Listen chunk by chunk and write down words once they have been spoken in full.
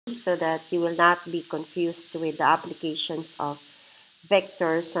so that you will not be confused with the applications of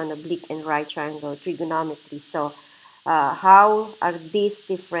vectors on oblique and right triangle trigonometry. So how are these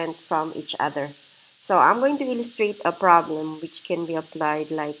different from each other? So I'm going to illustrate a problem which can be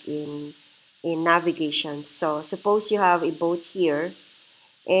applied like in navigation. So suppose you have a boat here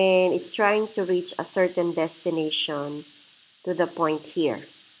and it's trying to reach a certain destination to the point here.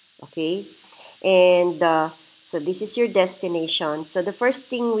 Okay, and so this is your destination. So the first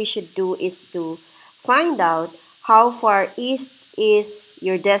thing we should do is to find out how far east is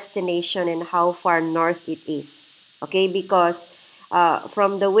your destination and how far north it is. Okay, because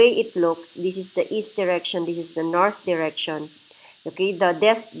from the way it looks, this is the east direction, this is the north direction. Okay,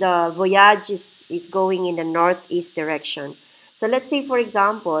 the voyage is going in the northeast direction. So let's say, for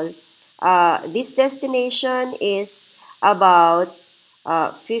example, this destination is about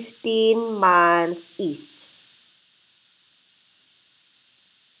 15 miles east.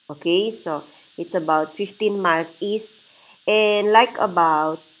 Okay, so it's about 15 miles east and like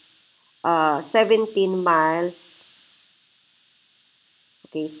about 17 miles,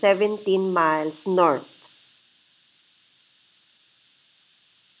 okay, 17 miles north.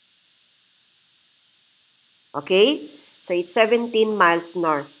 Okay, so it's 17 miles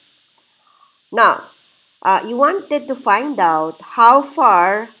north. Now, you wanted to find out how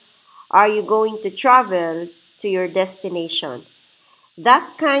far are you going to travel to your destination.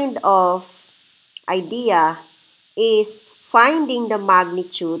 That kind of idea is finding the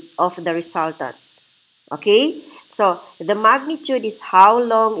magnitude of the resultant. Okay? So, the magnitude is how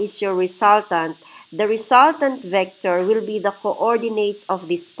long is your resultant. The resultant vector will be the coordinates of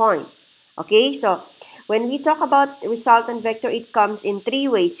this point. Okay? So, when we talk about resultant vector, it comes in three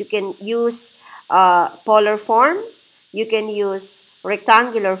ways. You can use polar form, you can use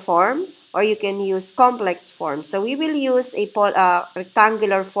rectangular form, or you can use complex form. So, we will use a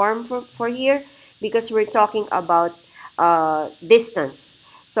rectangular form for here because we're talking about distance.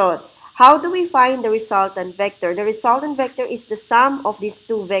 So, how do we find the resultant vector? The resultant vector is the sum of these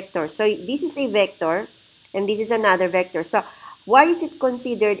two vectors. So this is a vector and this is another vector. So why is it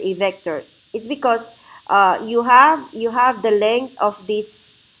considered a vector? It's because you have the length of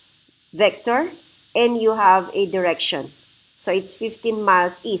this vector and you have a direction. So it's 15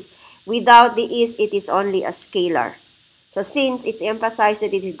 miles east. Without the east, it is only a scalar. So since it's emphasized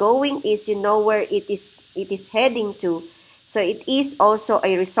that it is going east, you know where it is heading to. So it is also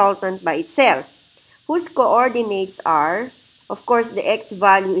a resultant by itself, whose coordinates are, of course, the x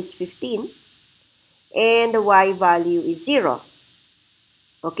value is 15 and the y value is 0.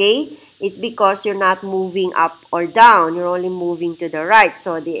 Okay? It's because you're not moving up or down. You're only moving to the right.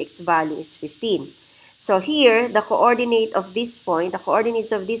 So the x value is 15. So here, the coordinate of this point, the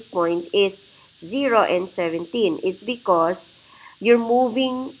coordinates of this point is 0 and 17. It's because you're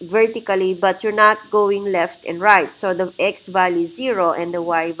moving vertically but you're not going left and right. So the x value is 0 and the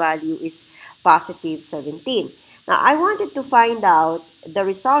y value is positive 17. Now, I wanted to find out the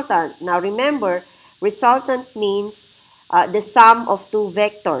resultant. Now, remember, resultant means the sum of two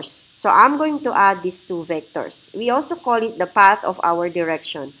vectors. So I'm going to add these two vectors. We also call it the path of our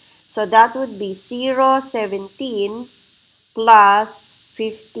direction. So that would be 0, 17 plus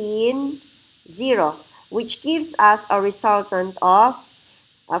 15, 0, which gives us a resultant of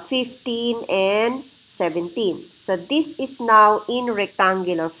 15 and 17. So this is now in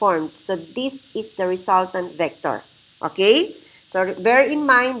rectangular form. So this is the resultant vector. Okay? So bear in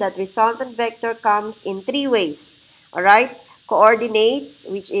mind that resultant vector comes in three ways. Alright? Coordinates,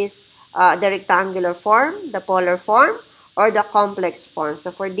 which is the rectangular form, the polar form, or the complex form.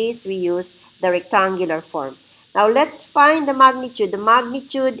 So for this, we use the rectangular form. Now, let's find the magnitude. The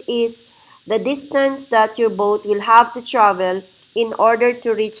magnitude is the distance that your boat will have to travel in order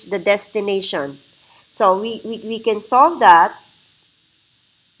to reach the destination. So we can solve that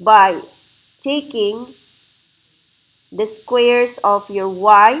by taking the squares of your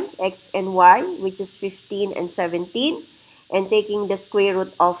y, x and y, which is 15 and 17, and taking the square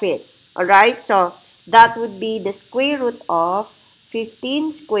root of it. Alright, so that would be the square root of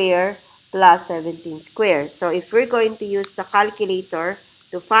 15 square plus 17 square. So if we're going to use the calculator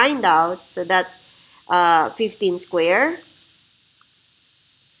to find out, so that's 15 square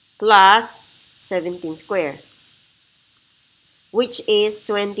plus 17 square, which is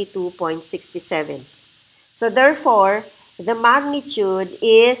 22.67. So therefore, the magnitude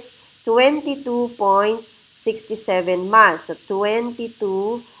is 22.67 miles. So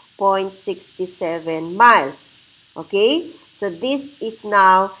 22.67 miles. Okay? So this is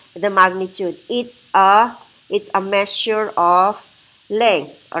now the magnitude. It's a measure of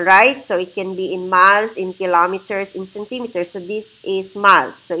length, all right? So it can be in miles, in kilometers, in centimeters. So this is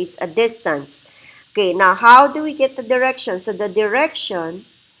miles. So it's a distance. Okay, now how do we get the direction? So the direction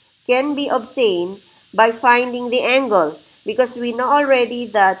can be obtained by finding the angle, because we know already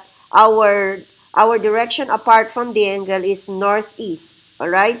that our direction apart from the angle is northeast, all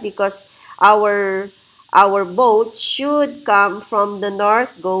right? Because our our boat should come from the north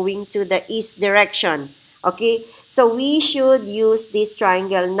going to the east direction. Okay, so we should use this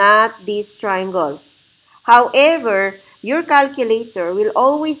triangle, not this triangle. However, your calculator will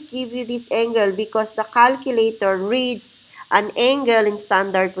always give you this angle because the calculator reads an angle in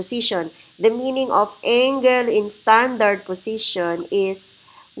standard position. The meaning of angle in standard position is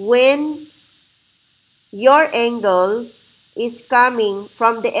when your angle is coming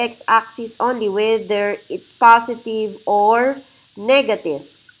from the x-axis only, whether it's positive or negative.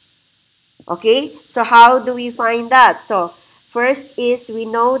 Okay, so how do we find that? So first is we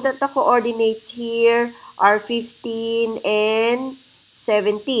know that the coordinates here are 15 and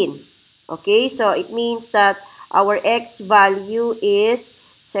 17. Okay, so it means that our x value is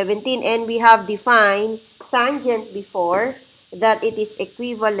 17, and we have defined tangent before that it is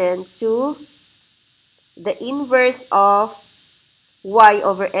equivalent to the inverse of y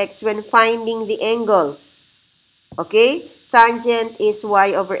over x when finding the angle. Okay? Tangent is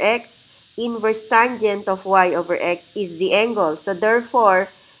y over x. Inverse tangent of y over x is the angle. So therefore,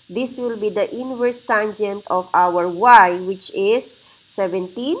 this will be the inverse tangent of our y, which is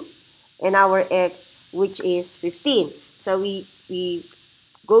 17, and our x, which is 15. So we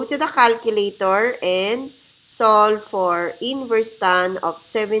go to the calculator and solve for inverse tan of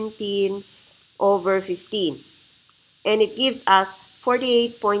 17 over 15. And it gives us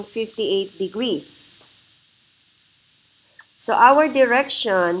 48.58 degrees. So our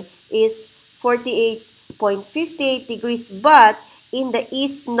direction is 48.58 degrees, but in the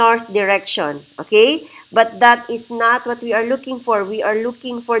east-north direction, okay? But that is not what we are looking for. We are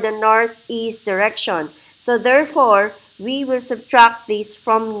looking for the northeast direction. So therefore, we will subtract this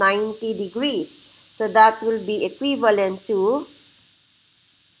from 90 degrees. So that will be equivalent to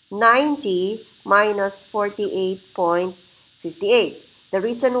 90 minus 48.58. The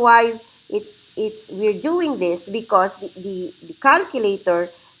reason why we're doing this because the calculator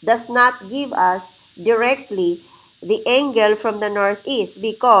does not give us directly the angle from the northeast,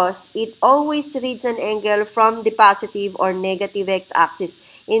 because it always reads an angle from the positive or negative x-axis.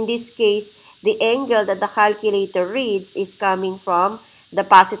 In this case, the angle that the calculator reads is coming from the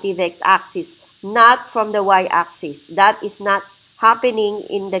positive x-axis, not from the y-axis. That is not happening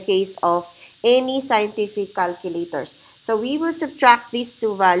in the case of any scientific calculators. So we will subtract these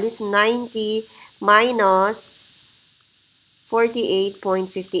two values, 90 minus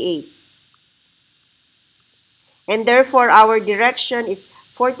 48.58. And therefore, our direction is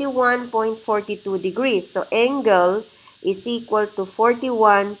 41.42 degrees. So angle is equal to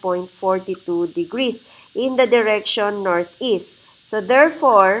 41.42 degrees in the direction northeast. So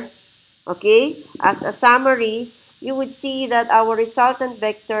therefore, okay, as a summary, you would see that our resultant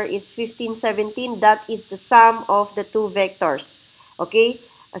vector is 15, 17. That is the sum of the two vectors. Okay,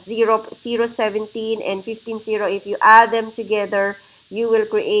 0, 0, 17 and 15, 0. If you add them together, you will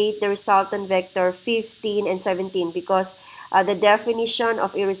create the resultant vector 15 and 17, because the definition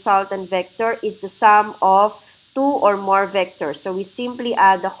of a resultant vector is the sum of two or more vectors. So we simply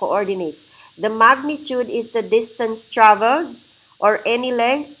add the coordinates. The magnitude is the distance traveled or any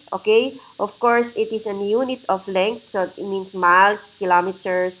length, okay? Of course, it is a unit of length, so it means miles,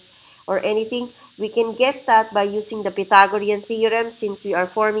 kilometers, or anything. We can get that by using the Pythagorean theorem, since we are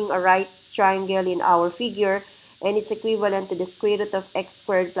forming a right triangle in our figure, and it's equivalent to the square root of x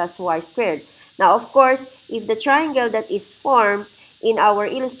squared plus y squared. Now, of course, if the triangle that is formed in our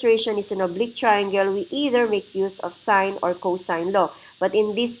illustration is an oblique triangle, we either make use of sine or cosine law. But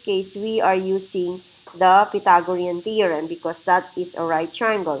in this case, we are using the Pythagorean theorem because that is a right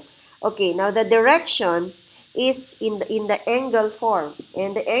triangle. Okay, now the direction is in the angle form,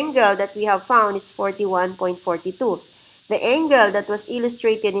 and the angle that we have found is 41.42. The angle that was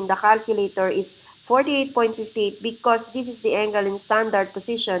illustrated in the calculator is 48.58 because this is the angle in standard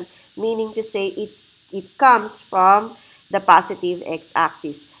position, meaning to say it comes from the positive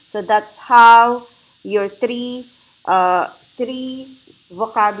x-axis. So that's how your three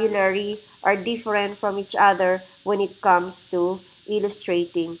vocabulary are different from each other when it comes to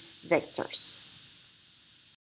illustrating vectors.